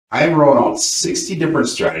I'm rolling out 60 different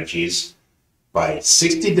strategies by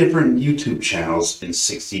 60 different YouTube channels in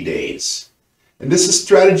 60 days. And this is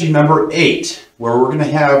strategy number 8, where we're going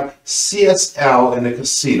to have CSL in the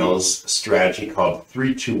casinos strategy called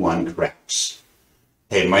 3-2-1 craps.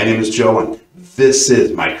 Hey, my name is Joe, and this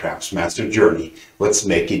is my Craps Master journey. Let's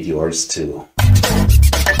make it yours too.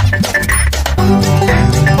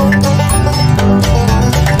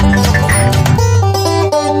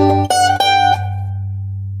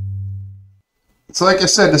 So like I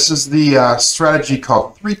said, this is the strategy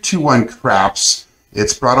called 3-2-1 craps.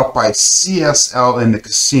 It's brought up by CSL in the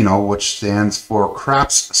casino, which stands for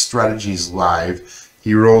Craps Strategies Live.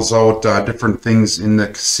 He rolls out different things in the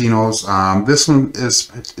casinos. This one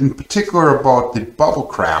is in particular about the bubble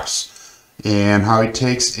craps and how he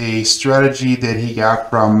takes a strategy that he got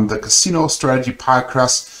from the Casino Strategy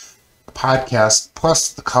podcast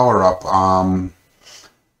plus the color up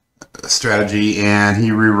strategy, and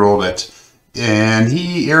he re-rolled it. And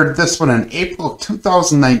he aired this one in April of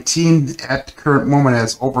 2019. At the current moment, it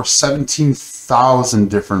has over 17,000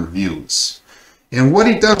 different views. And what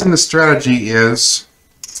he does in the strategy is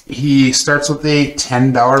he starts with a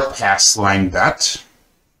 $10 pass line bet.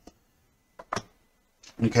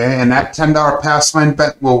 Okay, and that $10 pass line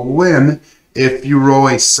bet will win if you roll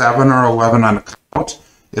a 7 or 11 on a count.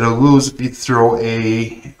 It'll lose if you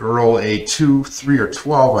roll a 2, 3, or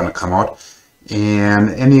 12 on a come out.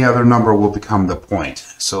 And any other number will become the point.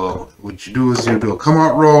 So what you do is you do a come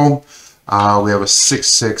out roll. We have a 6,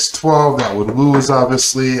 6, 12. That would lose,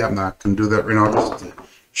 obviously. I'm not going to do that right now just to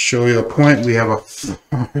show you a point. We have a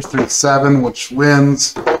 4, 3, 7, which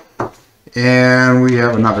wins. And we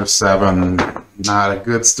have another 7. Not a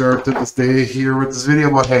good start to this day here with this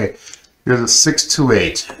video, but hey, here's a 6, 2,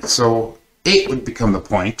 8. So 8 would become the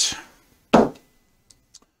point.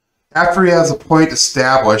 After he has a point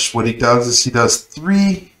established, what he does is he does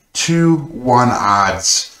 3, 2, 1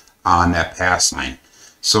 odds on that pass line.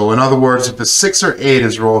 So in other words, if a 6 or 8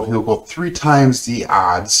 is rolled, he'll go 3 times the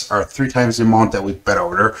odds, or 3 times the amount that we bet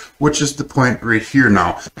over there, which is the point right here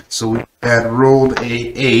now. So we had rolled an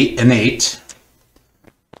 8,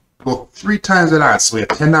 go 3 times that odds. So we have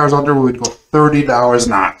 $10 out there, we would go $30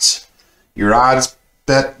 in odds. Your odds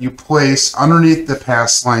bet you place underneath the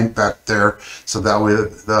pass line bet there, so that way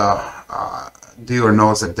the dealer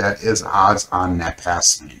knows that that is odds on that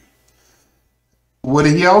pass line. What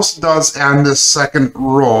he also does on this second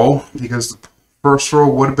roll, because the first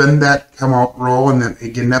roll would have been that come out roll and then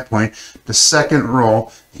again that point, the second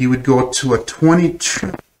roll he would go to a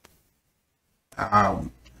 22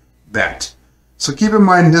 bet. So keep in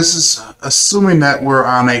mind, this is assuming that we're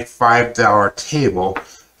on a $5 table.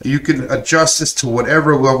 You can adjust this to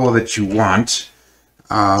whatever level that you want.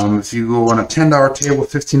 If you go on a $10 table,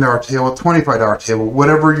 $15 table, $25 table,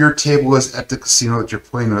 whatever your table is at the casino that you're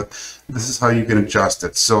playing with, this is how you can adjust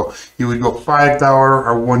it. So you would go $5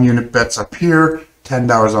 or 1 unit bets up here,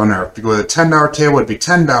 $10 on there. If you go to the $10 table, it'd be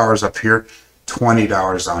 $10 up here,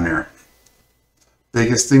 $20 on there.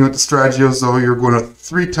 Biggest thing with the strategy is though, you're going to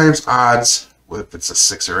 3 times odds if it's a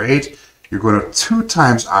 6 or 8. You're going to 2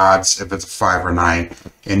 times odds if it's a 5 or 9,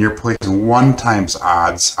 and you're placing 1 times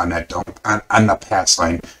odds on that on the pass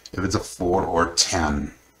line if it's a 4 or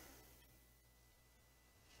 10.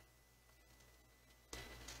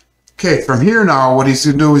 Okay, from here now, what he's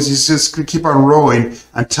going to do is he's just going to keep on rolling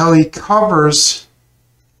until he covers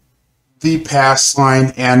the pass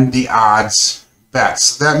line and the odds bets.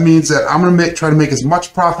 So that means that I'm going to try to make as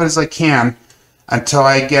much profit as I can until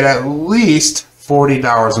I get at least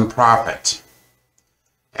 $40 in profit.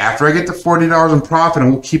 After I get the $40 in profit,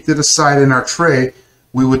 and we'll keep that aside in our tray,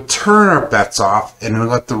 we would turn our bets off and then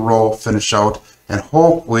let the roll finish out, and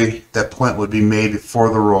hopefully that point would be made before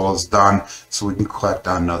the roll is done, so we can collect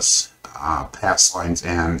on those pass lines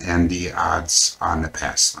and the odds on the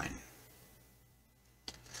pass line.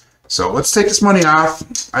 So let's take this money off.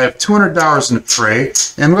 I have $200 in the tray,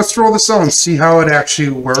 and let's roll this out and see how it actually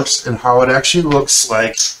works and how it actually looks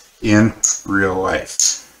like in real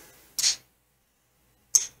life.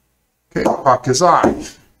 Okay, puck is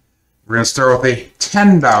off. We're going to start with a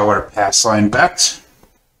 $10 pass line bet.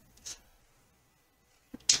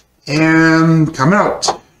 And coming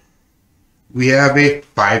out, we have a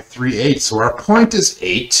 5, 3, 8. So our point is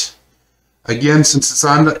 8. Again, since it's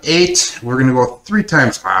on the 8, we're going to go 3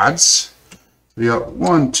 times odds. We got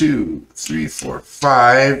 1, 2, 3, 4,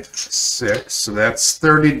 5, 6. So that's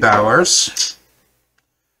 $30.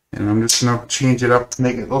 And I'm just going to change it up to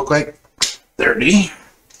make it look like 30.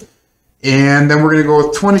 And then we're going to go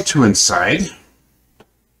with 22 inside.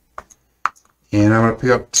 And I'm going to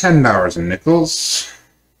pick up $10 in nickels.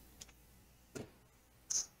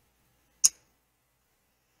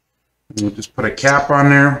 We'll just put a cap on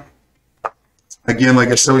there. Again, like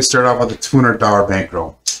I said, we start off with a $200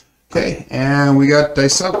 bankroll. Okay, and we got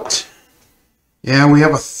dice out. And we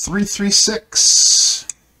have a 336.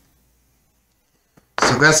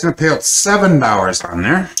 So that's going to pay out $7 on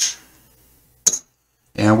there.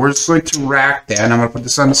 And we're just going to rack that. And I'm going to put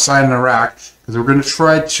this on the side of the rack because we're going to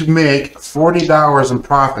try to make $40 in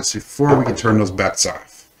profits before we can turn those bets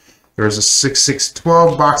off. There's a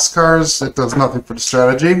 6-6-12 boxcars. That does nothing for the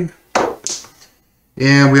strategy.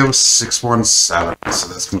 And we have a 6-1-7. So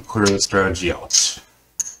that's going to clear the strategy out.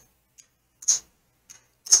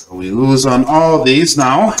 So we lose on all of these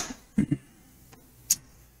now.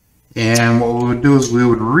 And what we would do is we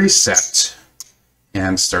would reset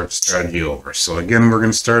and start the strategy over. So again, we're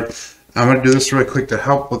going to start. I'm going to do this really quick to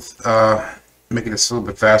help with making this a little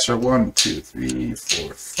bit faster. 1, 2, 3,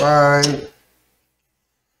 4, 5.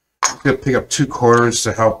 I'm going to pick up 2 quarters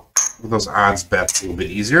to help with those odds bets a little bit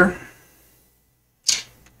easier.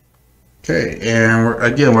 Okay, and we're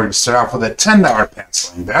going to start off with a $10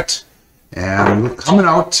 pass line bet. And we're coming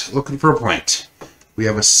out looking for a point. We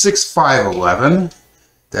have a 6-5-11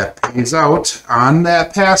 that pays out on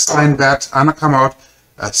that pass line bet on a come out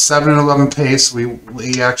a 7-11 pace.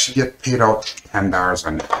 We actually get paid out $10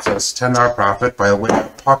 on that. So it's a $10 profit. By the way, the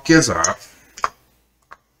puck is off.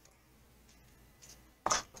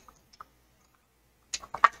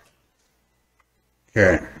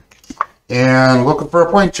 Okay, and looking for a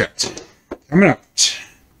point check. Coming out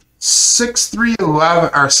 6-3-11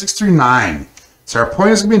 or 6-3-9. So our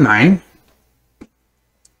point is gonna be 9.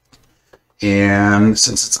 And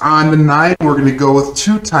since it's on the 9, we're going to go with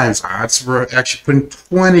 2 times odds. We're actually putting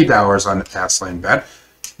 $20 on the pass line bet.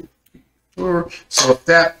 So if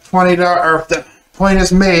that $20 or if that point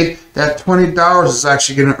is made, that $20 is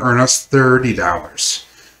actually going to earn us $30.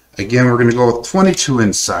 Again, we're going to go with 22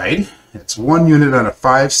 inside. It's 1 unit on a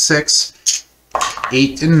 5, 6,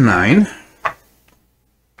 8, and 9.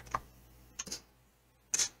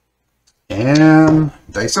 And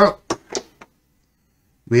dice out.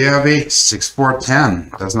 We have a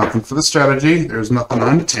 6-4-10. Does nothing for the strategy. There's nothing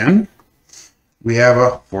on the 10. We have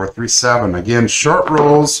a 4-3-7. Again, short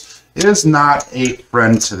rolls is not a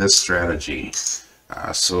friend to this strategy.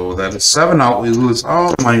 So that is 7 out. We lose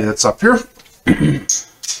all the money that's up here. And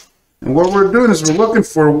what we're doing is we're looking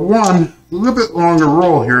for one a little bit longer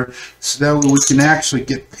roll here so that we can actually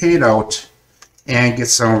get paid out and get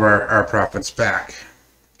some of our profits back.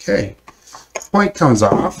 Okay. Point comes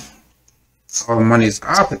off. All the money is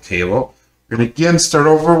off the table. We're going to again start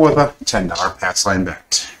over with a $10 pass line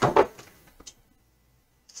bet.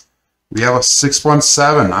 We have a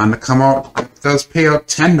 6-1-7 on the come out. It does pay out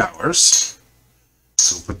 $10.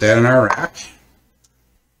 So we'll put that in our rack.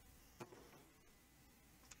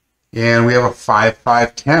 And we have a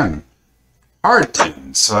 5-5-10. Hard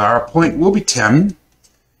 10. So our point will be 10.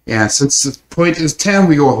 And since the point is 10,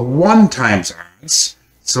 we go with 1 times odds.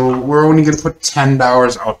 So we're only going to put $10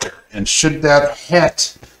 out there. And should that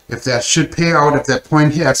hit, if that should pay out, if that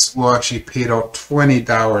point hits, we'll actually pay out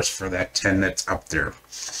 $20 for that 10 that's up there.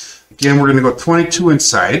 Again, we're going to go 22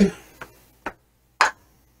 inside.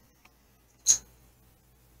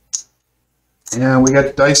 And we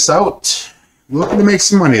got dice out. We're looking to make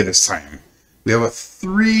some money this time. We have a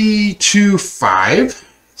 3-2-5.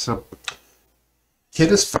 So hit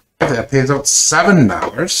is 5. That pays out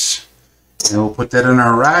 $7. And we'll put that in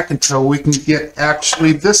our rack until we can get,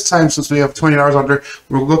 actually this time, since we have $20 out there,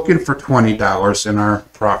 we're looking for $20 in our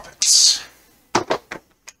profits.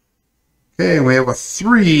 Okay, we have a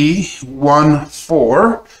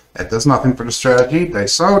 3-1-4. That does nothing for the strategy.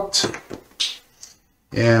 Dice out.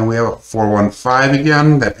 And we have a 4-1-5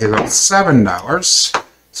 again. That pays out $7.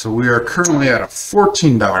 So we are currently at a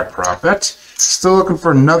 $14 profit. Still looking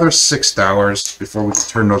for another $6 before we can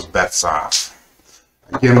turn those bets off.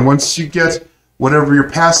 Again, once you get whatever your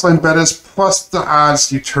pass line bet is, plus the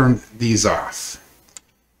odds, you turn these off.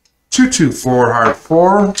 2-2-4, hard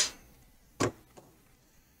 4.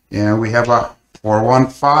 And we have a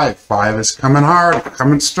 4-1-5. 5 is coming hard,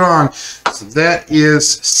 coming strong. So that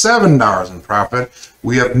is $7 in profit.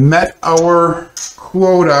 We have met our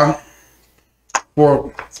quota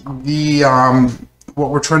for the what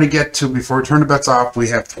we're trying to get to before we turn the bets off. We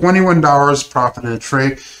have $21 profit in a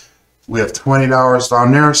trade. We have $20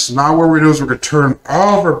 down there. So now what we're going to do is we're going to turn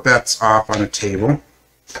all of our bets off on the table,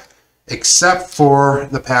 except for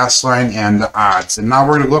the pass line and the odds. And now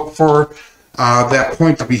we're going to look for that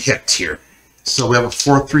point to be hit here. So we have a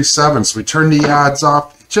 4-3-7. So we turn the odds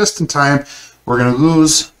off just in time. We're going to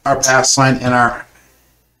lose our pass line and our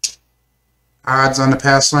odds on the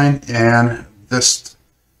pass line, and this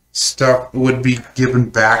stuff would be given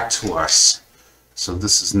back to us. So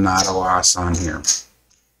this is not a loss on here.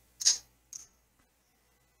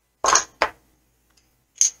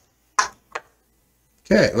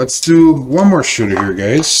 Okay, let's do one more shooter here,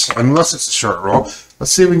 guys. Unless it's a short roll.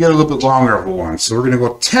 Let's see if we can get a little bit longer of a one. So we're going to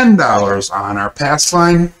go $10 on our pass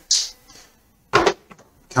line.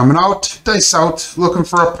 Coming out, dice out, looking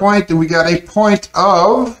for a point, and we got a point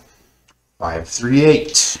of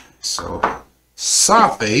 538. So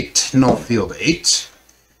soft 8, no field 8.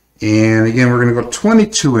 And again, we're going to go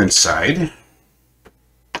 22 inside.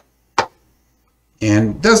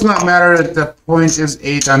 And it does not matter that the point is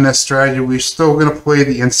 8 on this strategy. We're still going to play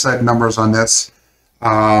the inside numbers on this.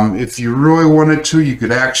 If you really wanted to, you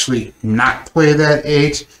could actually not play that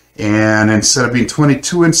 8. And instead of being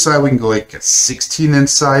 22 inside, we can go like a 16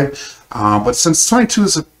 inside. But since 22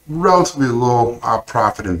 is a relatively low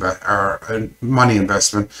profit money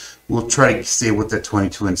investment, we'll try to stay with that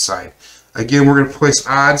 22 inside. Again, we're going to place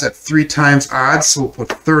odds at 3 times odds. So we'll put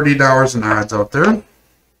 $30 in odds out there.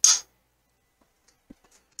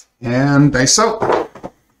 And dice out.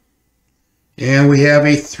 And we have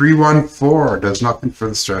a 314. Does nothing for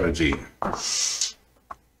the strategy.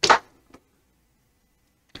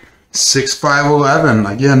 6511.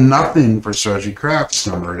 Again, nothing for strategy. Craps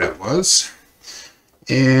number that was.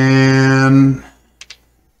 And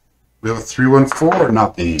we have a 314.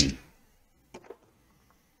 Nothing.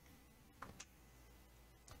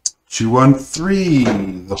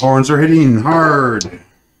 213. The horns are hitting hard.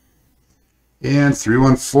 And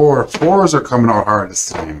 314. Fours are coming out hard this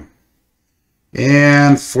time.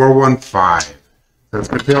 And 415. That's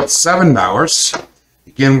going to pay out $7.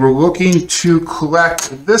 Again, we're looking to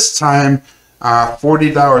collect this time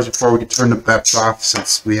 $40 before we can turn the bets off,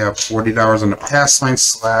 since we have $40 on the pass line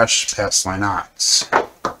 / pass line odds.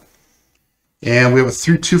 And we have a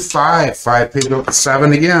 325. 5 paid out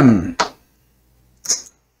 7 again.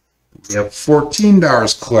 We have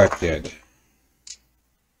 $14 collected.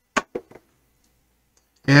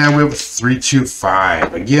 And we have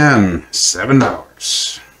 325. Again, $7.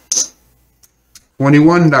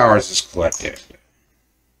 $21 is collected.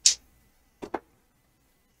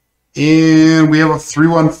 And we have a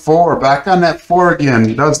 314. Back on that 4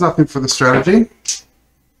 again. Does nothing for the strategy.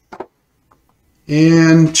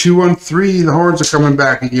 And 213. The horns are coming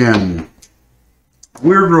back again.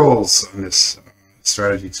 Weird rolls on this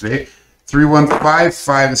strategy today. 315.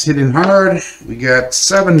 5 is hitting hard. We got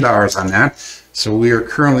 $7 on that. So we are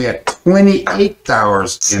currently at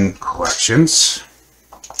 $28 in collections.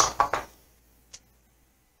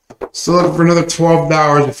 Still looking for another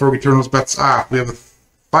 $12 before we turn those bets off. We have a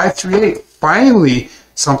 538. Finally,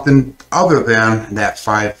 something other than that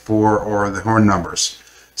 5-4 or the horn numbers.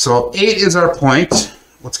 So 8 is our point.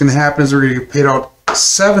 What's going to happen is we're going to get paid out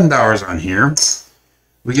 $7 on here.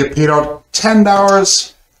 We get paid out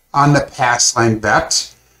 $10 on the pass line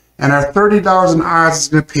bet. And our $30 in odds is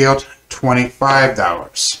going to pay out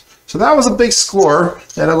 $25. So that was a big score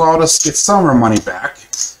that allowed us to get some of our money back.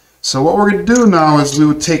 So what we're going to do now is we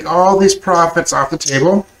would take all these profits off the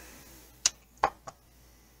table.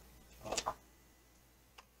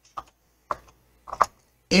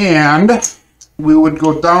 And we would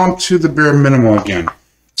go down to the bare minimum again.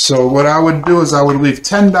 So what I would do is I would leave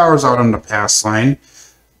 $10 out on the pass line.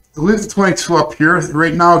 Leave the 22 up here.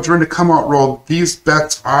 Right now, during the come out roll, these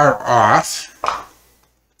bets are off.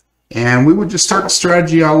 And we would just start the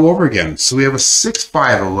strategy all over again. So we have a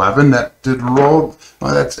 6-5-11 that did roll.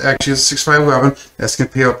 Well, that's actually a 6-5-11. That's going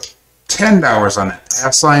to pay out $10 on that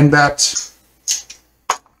pass line bet.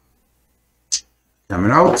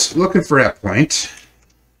 Coming out, looking for that point.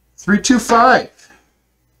 325.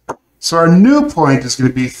 So our new point is going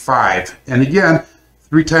to be 5. And again,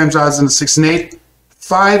 3 times odds in the 6 and 8.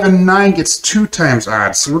 5 and 9 gets 2 times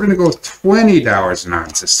odds. So we're going to go with $20 in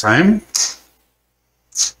odds this time.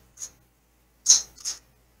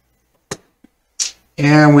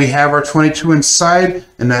 And we have our 22 inside,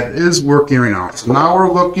 and that is working right now. So now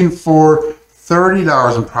we're looking for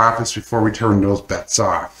 $30 in profits before we turn those bets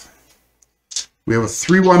off. We have a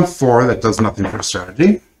 314 that does nothing for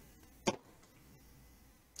strategy.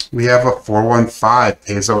 We have a 415,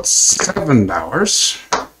 pays out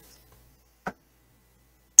 $7.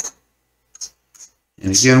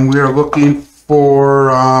 And again, we are looking for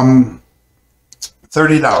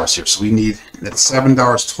 $30 here. So we need that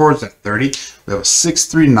 $7 towards that 30. We have a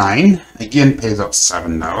 639, again pays out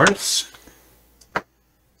 $7.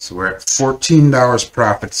 So we're at $14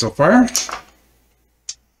 profit so far.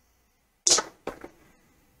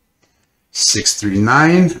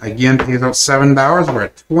 639, again pays out $7. We're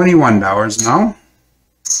at $21 now.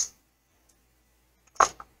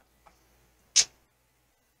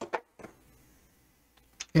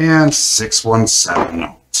 and 617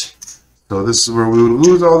 note. So this is where we would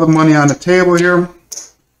lose all the money on the table here.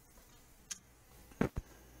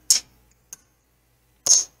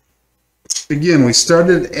 Again, we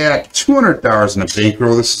started at $200 in a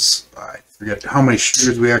bankroll. This is, I forget how many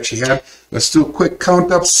shooters we actually had. Let's do a quick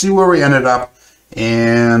count up, see where we ended up,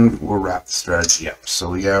 and we'll wrap the strategy up.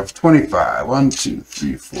 So we have 25. 1, 2,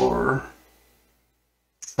 3, 4,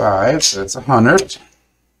 5. So that's 100.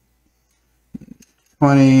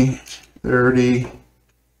 20, 30,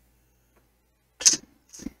 2,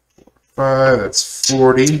 3, 4, 5. That's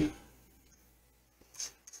 40.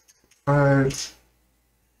 5.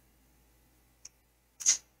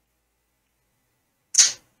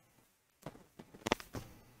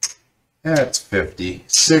 That's 50.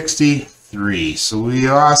 63. So we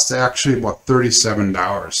lost actually about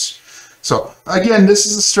 $37. So again, this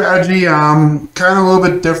is a strategy kind of a little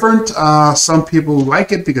bit different. Some people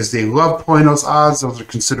like it because they love playing those odds. Those are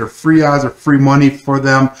considered free odds or free money for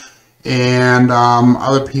them. And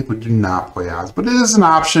other people do not play odds. But it is an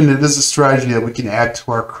option. It is a strategy that we can add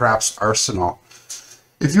to our craps arsenal.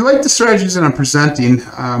 If you like the strategies that I'm presenting,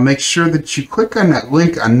 make sure that you click on that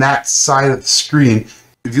link on that side of the screen.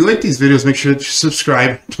 If you like these videos, make sure that you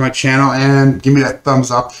subscribe to my channel and give me that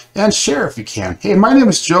thumbs up and share if you can. Hey, my name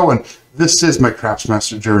is Joe and this is my Craps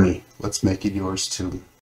Master journey. Let's make it yours too.